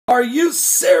Are you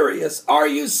serious? Are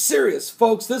you serious?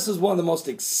 Folks, this is one of the most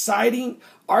exciting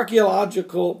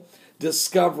archaeological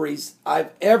discoveries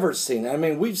I've ever seen. I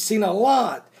mean, we've seen a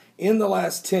lot in the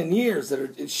last 10 years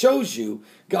it shows you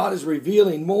God is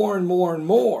revealing more and more and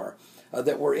more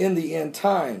that we're in the end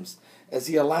times as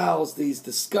he allows these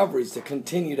discoveries to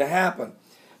continue to happen.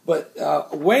 But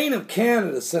Wayne of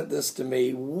Canada sent this to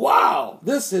me. Wow,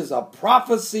 this is a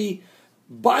prophecy,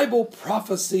 Bible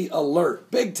prophecy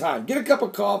alert. Big time. Get a cup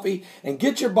of coffee and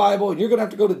get your Bible, and you're going to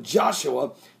have to go to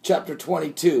Joshua chapter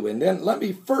 22. And then let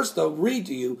me first, though, read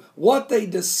to you what they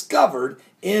discovered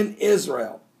in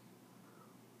Israel.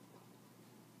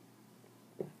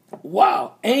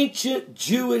 Wow, ancient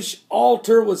Jewish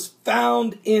altar was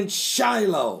found in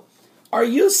Shilo. Are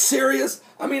you serious?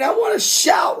 I mean, I want to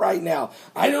shout right now.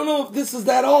 I don't know if this is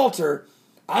that altar.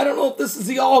 I don't know if this is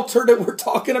the altar that we're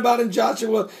talking about in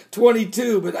Joshua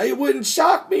 22, but it wouldn't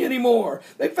shock me anymore.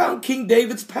 They found King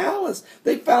David's palace.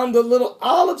 They found the little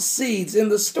olive seeds in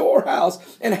the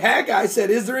storehouse. And Haggai said,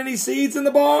 is there any seeds in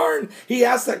the barn? He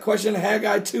asked that question in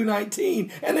Haggai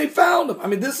 2:19, and they found them. I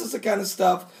mean, this is the kind of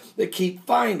stuff they keep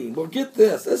finding. Well, get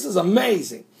this. This is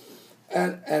amazing.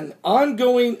 An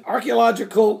ongoing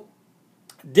archaeological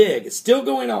dig is still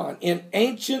going on in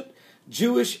ancient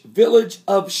Jewish village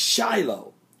of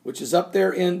Shilo, which is up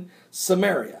there in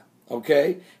Samaria,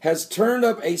 okay, has turned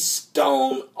up a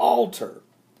stone altar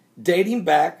dating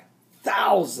back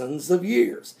thousands of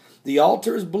years. The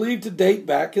altar is believed to date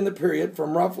back in the period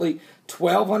from roughly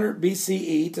 1200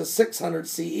 BCE to 600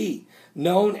 CE,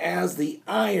 known as the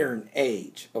Iron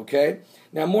Age, okay?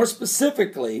 Now, more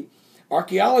specifically,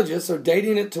 archaeologists are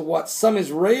dating it to what some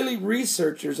Israeli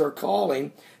researchers are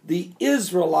calling the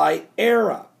Israelite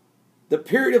era, the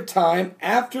period of time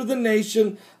after the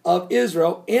nation of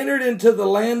Israel entered into the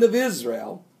land of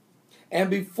Israel and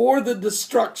before the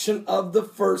destruction of the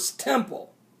first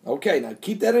temple. Okay, now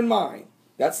keep that in mind.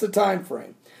 That's the time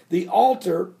frame. The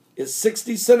altar is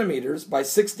 60 centimeters by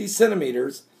 60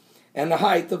 centimeters and the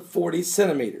height of 40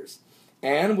 centimeters,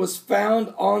 and was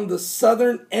found on the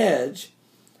southern edge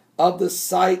of the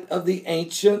site of the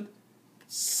ancient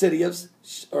city of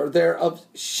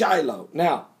Shilo.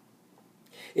 Now,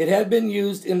 it had been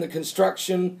used in the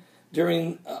construction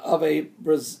during of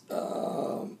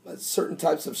certain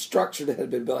types of structure that had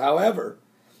been built. However,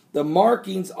 the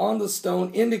markings on the stone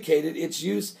indicated its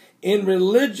use in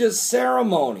religious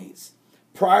ceremonies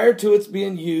prior to its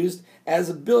being used as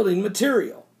a building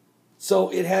material. So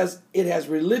it has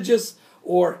religious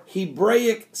or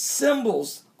Hebraic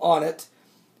symbols on it,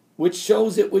 which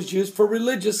shows it was used for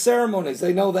religious ceremonies.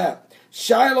 They know that.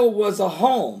 Shiloh was a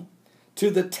home to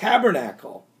the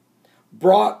tabernacle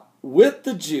brought with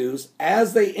the Jews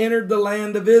as they entered the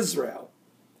land of Israel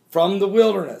from the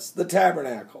wilderness, the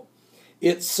tabernacle.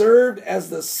 It served as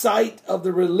the site of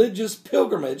the religious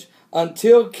pilgrimage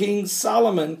until King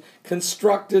Solomon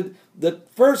constructed the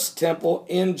first temple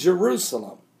in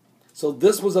Jerusalem. So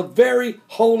this was a very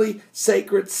holy,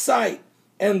 sacred site.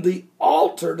 And the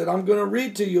altar that I'm going to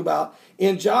read to you about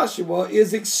in Joshua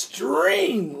is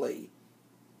extremely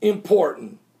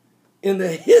important in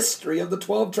the history of the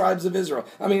 12 tribes of Israel.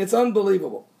 I mean, it's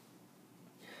unbelievable.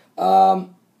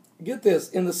 Get this.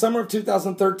 In the summer of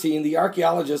 2013, the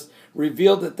archaeologists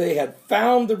revealed that they had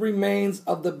found the remains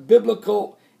of the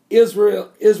biblical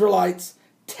Israelites'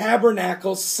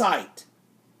 tabernacle site.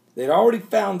 They'd already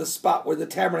found the spot where the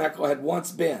tabernacle had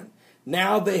once been.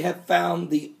 Now they have found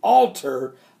the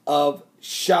altar of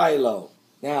Shilo.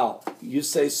 Now, you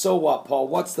say, so what, Paul?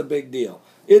 What's the big deal?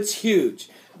 It's huge.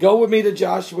 Go with me to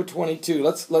Joshua 22.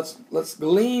 Let's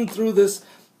glean through this.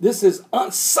 This is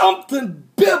something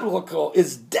biblical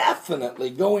is definitely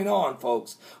going on,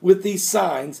 folks, with these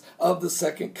signs of the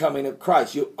second coming of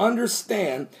Christ. You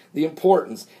understand the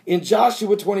importance. In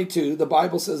Joshua 22, the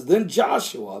Bible says, then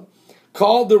Joshua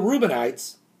called the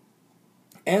Reubenites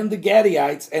and the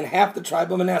Gadiites and half the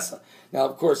tribe of Manasseh. Now,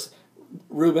 of course,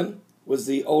 Reuben was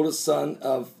the oldest son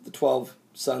of the 12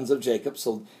 sons of Jacob,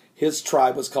 so his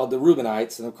tribe was called the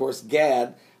Reubenites, and of course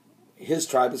Gad, his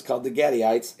tribe is called the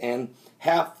Gadiites, and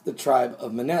half the tribe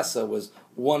of Manasseh was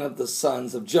one of the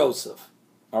sons of Joseph.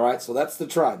 All right, so that's the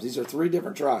tribes. These are three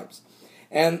different tribes.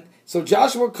 And so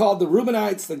Joshua called the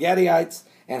Reubenites, the Gadiites,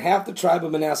 and half the tribe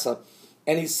of Manasseh,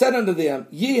 and he said unto them,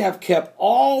 ye have kept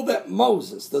all that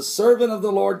Moses, the servant of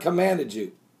the Lord, commanded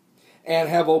you, and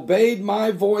have obeyed my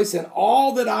voice in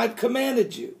all that I've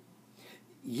commanded you.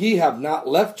 Ye have not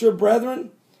left your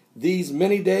brethren these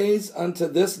many days unto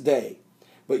this day,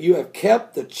 but you have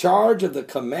kept the charge of the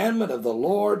commandment of the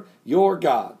Lord your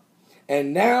God.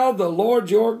 And now the Lord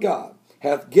your God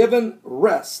hath given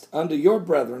rest unto your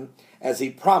brethren as he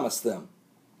promised them.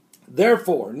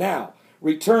 Therefore, now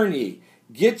return ye,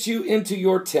 get you into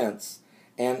your tents,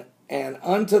 and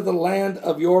unto the land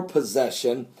of your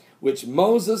possession, which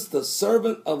Moses the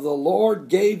servant of the Lord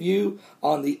gave you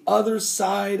on the other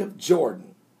side of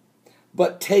Jordan.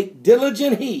 But take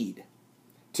diligent heed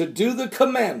to do the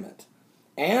commandment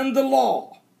and the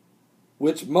law,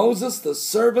 which Moses the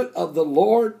servant of the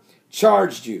Lord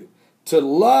charged you, to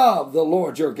love the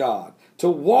Lord your God, to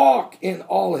walk in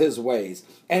all his ways,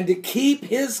 and to keep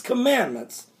his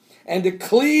commandments, and to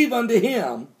cleave unto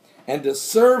him, and to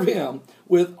serve him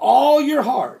with all your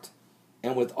heart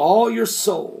and with all your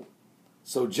soul.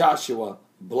 So Joshua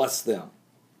blessed them,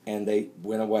 and they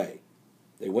went away.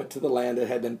 They went to the land that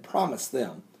had been promised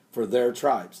them for their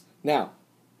tribes. Now,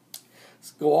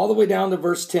 let's go all the way down to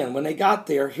verse 10. When they got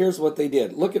there, here's what they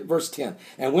did. Look at verse 10.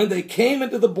 And when they came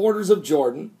into the borders of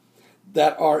Jordan,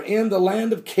 that are in the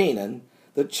land of Canaan,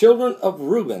 the children of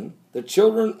Reuben, the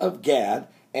children of Gad,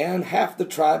 and half the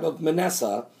tribe of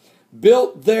Manasseh,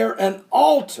 built there an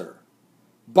altar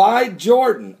by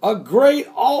Jordan, a great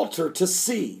altar to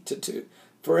see,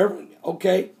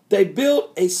 okay? They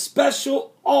built a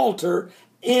special altar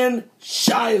in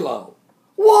Shilo.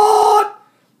 What?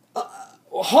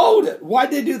 Hold it.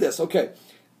 Why'd they do this? Okay.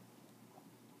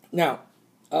 Now,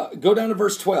 go down to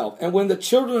verse 12. And when the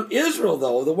children of Israel,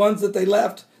 though, the ones that they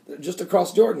left just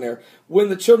across Jordan there, when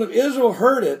the children of Israel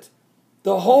heard it,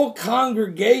 the whole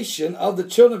congregation of the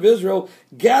children of Israel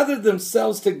gathered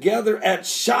themselves together at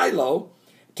Shilo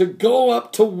to go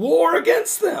up to war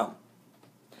against them.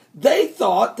 They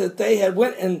thought that they had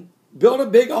went and built a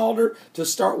big altar to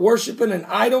start worshiping an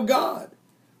idol god.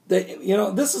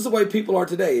 This is the way people are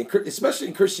today, especially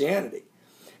in Christianity.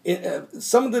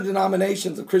 Some of the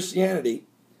denominations of Christianity,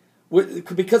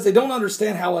 because they don't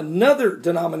understand how another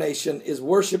denomination is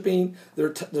worshiping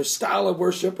their style of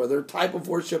worship or their type of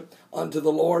worship unto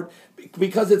the Lord,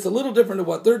 because it's a little different than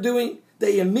what they're doing,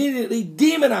 they immediately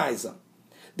demonize them.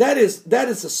 That is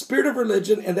a spirit of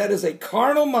religion, and that is a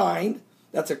carnal mind.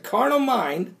 That's a carnal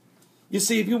mind. You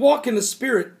see, if you walk in the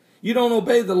Spirit, you don't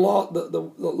obey the law,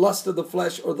 the lust of the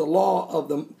flesh, or the law of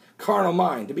the carnal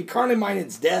mind. To be carnally minded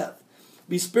is death.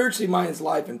 Be spiritually minded is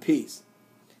life and peace.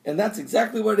 And that's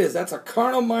exactly what it is. That's a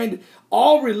carnal minded.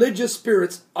 All religious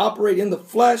spirits operate in the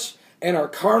flesh and are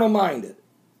carnal minded.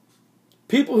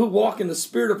 People who walk in the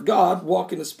Spirit of God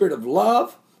walk in the spirit of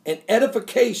love and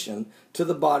edification to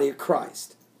the body of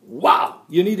Christ. Wow,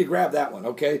 you need to grab that one,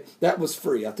 okay? That was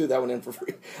free. I threw that one in for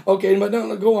free. Okay, but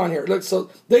no, go on here. Look, so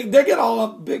they get all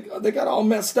up big, they got all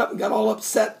messed up and got all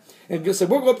upset and just said,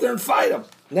 we'll go up there and fight them.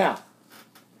 Now,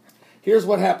 here's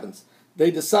what happens. They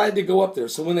decide to go up there.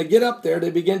 So when they get up there, they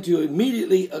begin to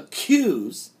immediately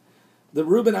accuse the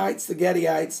Reubenites, the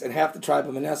Gadites, and half the tribe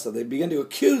of Manasseh. They begin to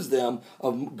accuse them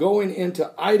of going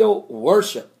into idol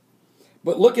worship.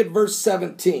 But look at verse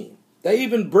 17. They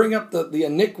even bring up the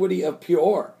iniquity of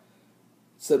Peor.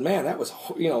 Said, man, that was,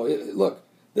 look,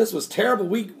 this was terrible.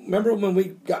 Remember when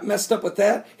we got messed up with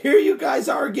that? Here you guys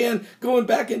are again, going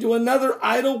back into another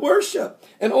idol worship.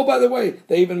 And oh, by the way,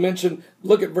 they even mentioned,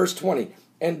 look at verse 20.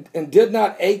 And did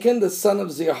not Achan, the son of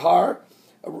Zihar,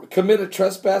 commit a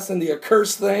trespass in the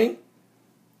accursed thing?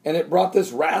 And it brought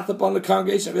this wrath upon the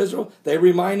congregation of Israel. They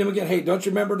remind him again, hey, don't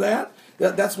you remember that?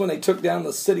 That's when they took down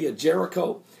the city of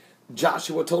Jericho.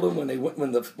 Joshua told them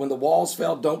when the walls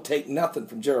fell, don't take nothing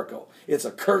from Jericho. It's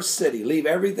a cursed city. Leave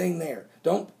everything there.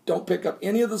 Don't pick up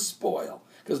any of the spoil.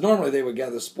 Because normally they would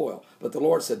gather spoil. But the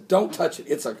Lord said, don't touch it.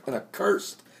 It's an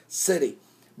accursed city.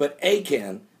 But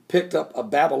Achan picked up a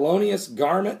Babylonian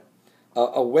garment,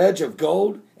 a wedge of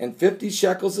gold, and 50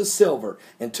 shekels of silver,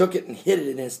 and took it and hid it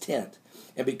in his tent.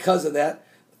 And because of that,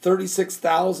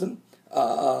 36,000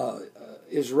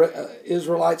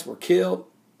 Israelites were killed.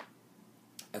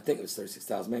 I think it was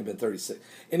 36,000, may have been 36.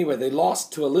 Anyway, they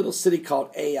lost to a little city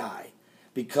called Ai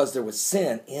because there was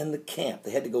sin in the camp.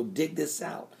 They had to go dig this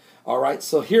out. All right,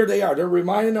 so here they are. They're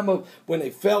reminding them of when they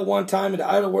fell one time into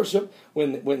idol worship,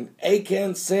 when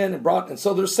Achan sinned and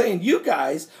so they're saying, you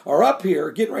guys are up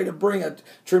here getting ready to bring a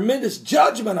tremendous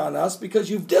judgment on us because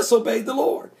you've disobeyed the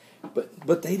Lord.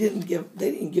 But they didn't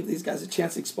give these guys a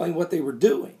chance to explain what they were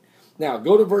doing. Now,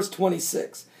 go to verse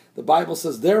 26. The Bible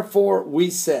says, therefore we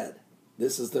said,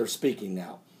 this is their speaking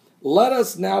now, let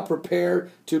us now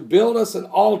prepare to build us an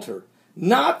altar,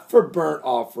 not for burnt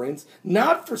offerings,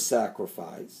 not for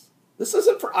sacrifice. This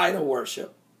isn't for idol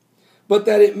worship, but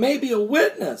that it may be a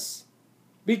witness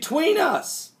between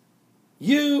us,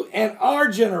 you and our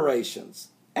generations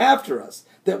after us,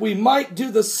 that we might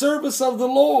do the service of the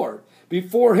Lord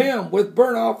before him with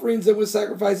burnt offerings and with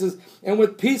sacrifices and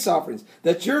with peace offerings,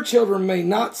 that your children may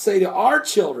not say to our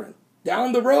children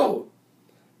down the road,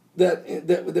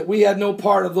 that we had no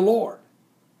part of the Lord.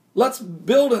 Let's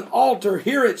build an altar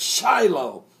here at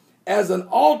Shilo as an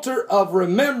altar of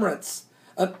remembrance,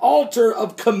 an altar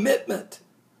of commitment,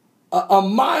 a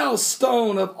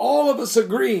milestone of all of us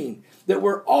agreeing that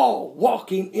we're all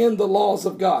walking in the laws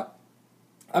of God.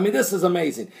 I mean, this is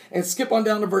amazing. And skip on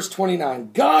down to verse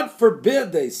 29. God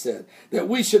forbid, they said, that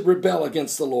we should rebel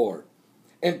against the Lord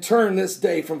and turn this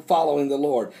day from following the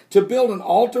Lord, to build an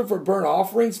altar for burnt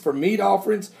offerings, for meat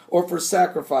offerings, or for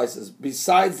sacrifices,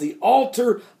 besides the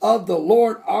altar of the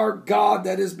Lord our God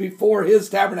that is before his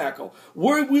tabernacle.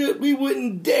 We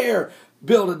wouldn't dare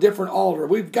build a different altar.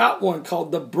 We've got one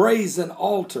called the brazen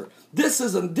altar. This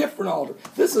is a different altar.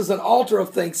 This is an altar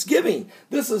of thanksgiving.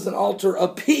 This is an altar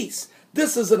of peace.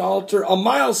 This is an altar, a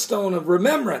milestone of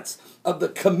remembrance of the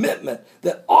commitment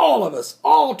that all of us,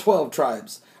 all 12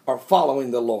 tribes, are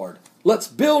following the Lord. Let's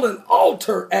build an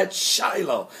altar at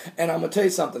Shilo. And I'm going to tell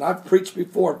you something. I've preached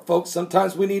before, folks.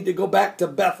 Sometimes we need to go back to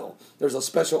Bethel. There's a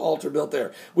special altar built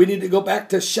there. We need to go back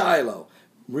to Shilo.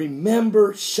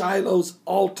 Remember, Shiloh's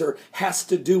altar has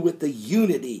to do with the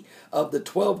unity of the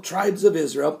 12 tribes of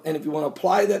Israel. And if you want to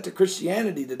apply that to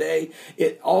Christianity today,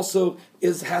 it also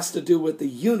has to do with the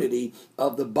unity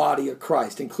of the body of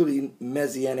Christ, including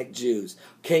Messianic Jews.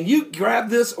 Can you grab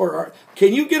this, or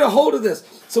can you get a hold of this?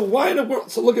 So why in the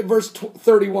world? So look at verse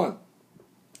 31.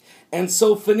 And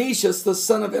so Phinehas, the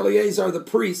son of Eleazar the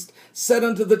priest, said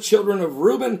unto the children of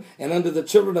Reuben, and unto the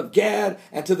children of Gad,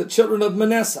 and to the children of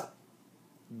Manasseh,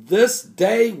 this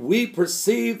day we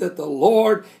perceive that the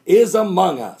Lord is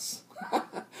among us.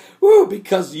 Woo,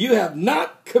 because you have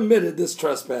not committed this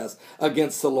trespass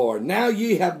against the Lord. Now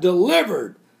ye have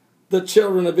delivered the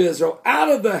children of Israel out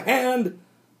of the hand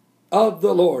of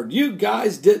the Lord. You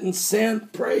guys didn't sin,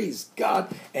 praise God.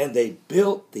 And they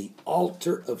built the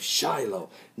altar of Shilo.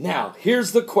 Now,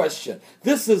 here's the question.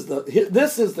 This is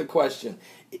the question.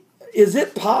 Is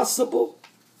it possible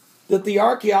that the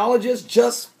archaeologists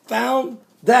just found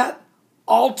that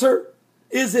altar?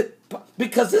 Is it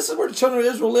because this is where the children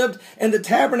of Israel lived and the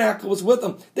tabernacle was with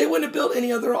them? They wouldn't have built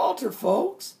any other altar,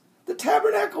 folks. The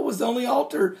tabernacle was the only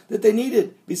altar that they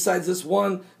needed besides this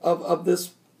one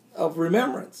of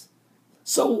remembrance.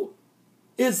 So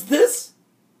is this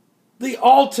the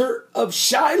altar of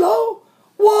Shilo?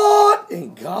 What?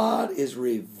 And God is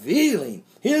revealing.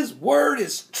 His word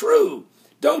is true.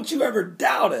 Don't you ever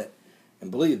doubt it. And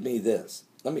believe this.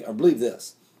 Believe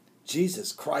this.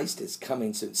 Jesus Christ is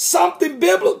coming soon. Something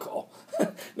biblical.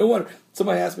 No wonder.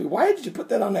 Somebody asked me, why did you put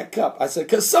that on that cup? I said,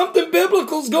 because something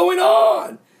biblical is going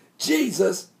on.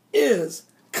 Jesus is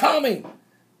coming.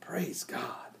 Praise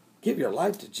God. Give your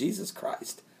life to Jesus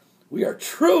Christ. We are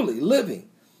truly living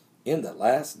in the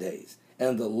last days.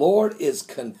 And the Lord is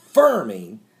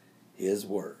confirming his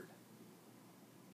word.